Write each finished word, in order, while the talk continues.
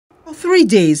For 3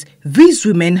 days, these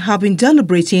women have been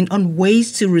deliberating on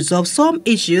ways to resolve some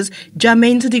issues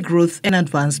germane to the growth and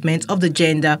advancement of the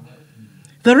gender.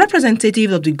 The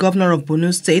representative of the governor of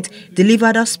Borno State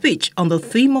delivered a speech on the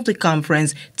theme of the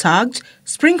conference tagged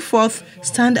 "Spring Forth,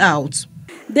 Stand Out."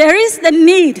 There is the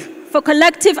need for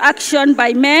collective action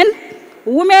by men,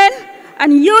 women,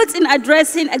 and youth in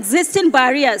addressing existing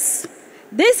barriers.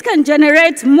 This can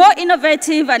generate more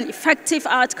innovative and effective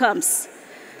outcomes.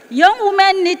 Young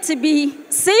women need to be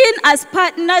seen as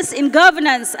partners in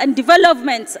governance and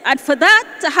development, and for that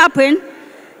to happen,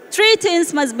 3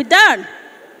 things must be done.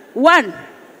 1.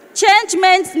 Change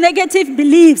men's negative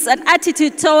beliefs and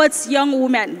attitude towards young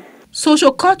women.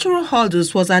 Socio-cultural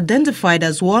hurdles was identified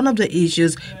as one of the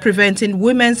issues preventing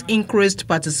women's increased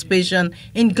participation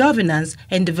in governance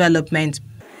and development.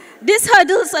 These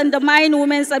hurdles undermine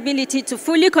women's ability to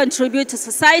fully contribute to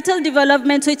societal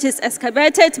development, which is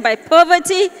exacerbated by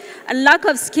poverty and lack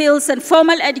of skills and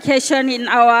formal education in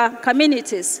our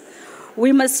communities.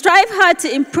 We must strive hard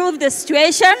to improve the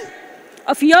situation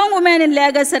of young women in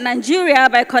Lagos and Nigeria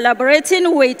by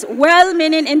collaborating with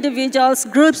well-meaning individuals,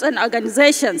 groups, and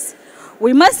organizations.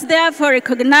 We must therefore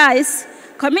recognize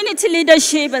community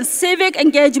leadership and civic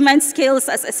engagement skills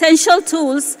as essential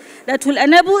tools that will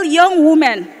enable young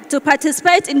women to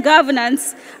participate in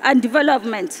governance and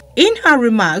development. In her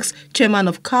remarks, Chairman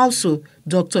of Council,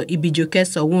 Dr. Ibijoke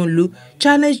Sawunlu,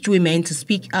 challenged women to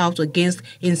speak out against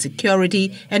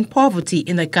insecurity and poverty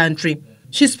in the country.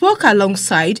 She spoke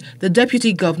alongside the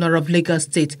Deputy Governor of Lagos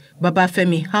State,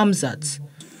 Babafemi Hamzat.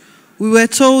 We were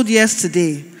told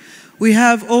yesterday we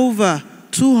have over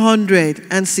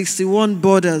 261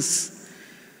 borders.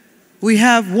 We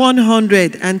have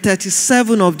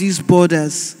 137 of these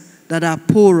borders that are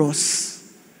porous.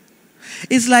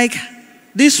 It's like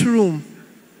this room,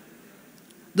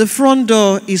 the front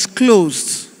door is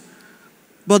closed,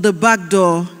 but the back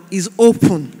door is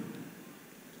open.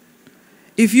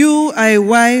 If you are a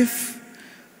wife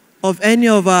of any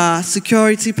of our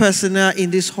security personnel in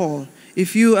this hall,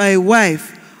 if you are a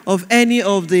wife of any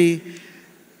of the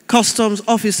customs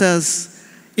officers,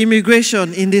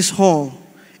 immigration in this hall,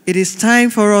 it is time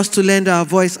for us to lend our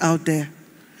voice out there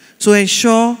to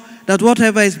ensure that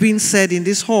whatever is being said in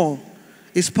this hall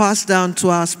is passed down to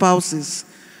our spouses,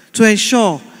 to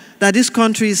ensure that this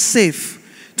country is safe,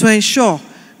 to ensure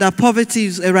that poverty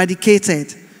is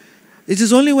eradicated. It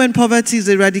is only when poverty is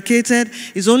eradicated,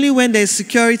 it's only when there is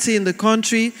security in the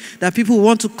country that people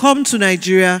want to come to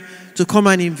Nigeria to come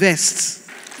and invest.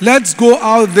 Let's go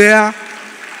out there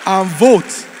and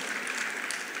vote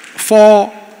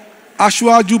for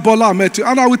Asiwaju Bola Ahmed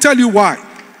Tinubu. And I will tell you why.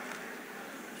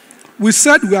 We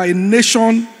said we are a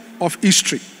nation of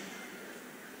history.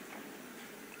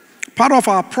 Part of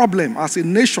our problem as a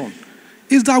nation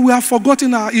is that we have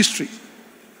forgotten our history.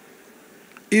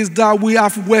 Is that we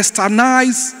have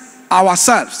westernized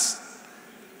ourselves.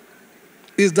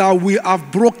 Is that we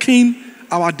have broken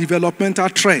our developmental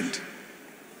trend.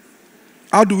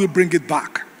 How do we bring it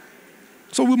back?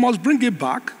 So we must bring it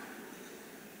back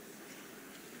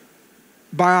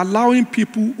by allowing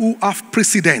people who have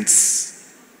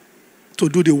precedents to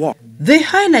do the work. The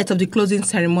highlight of the closing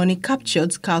ceremony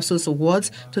captured Council's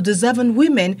awards to the 7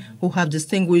 women who have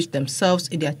distinguished themselves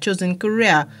in their chosen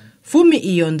career. Fumi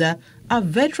Iyonda, a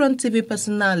veteran TV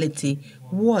personality,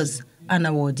 was an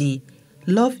awardee.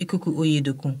 Love Ikuku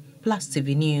Oyedoku, Plus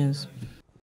TV News.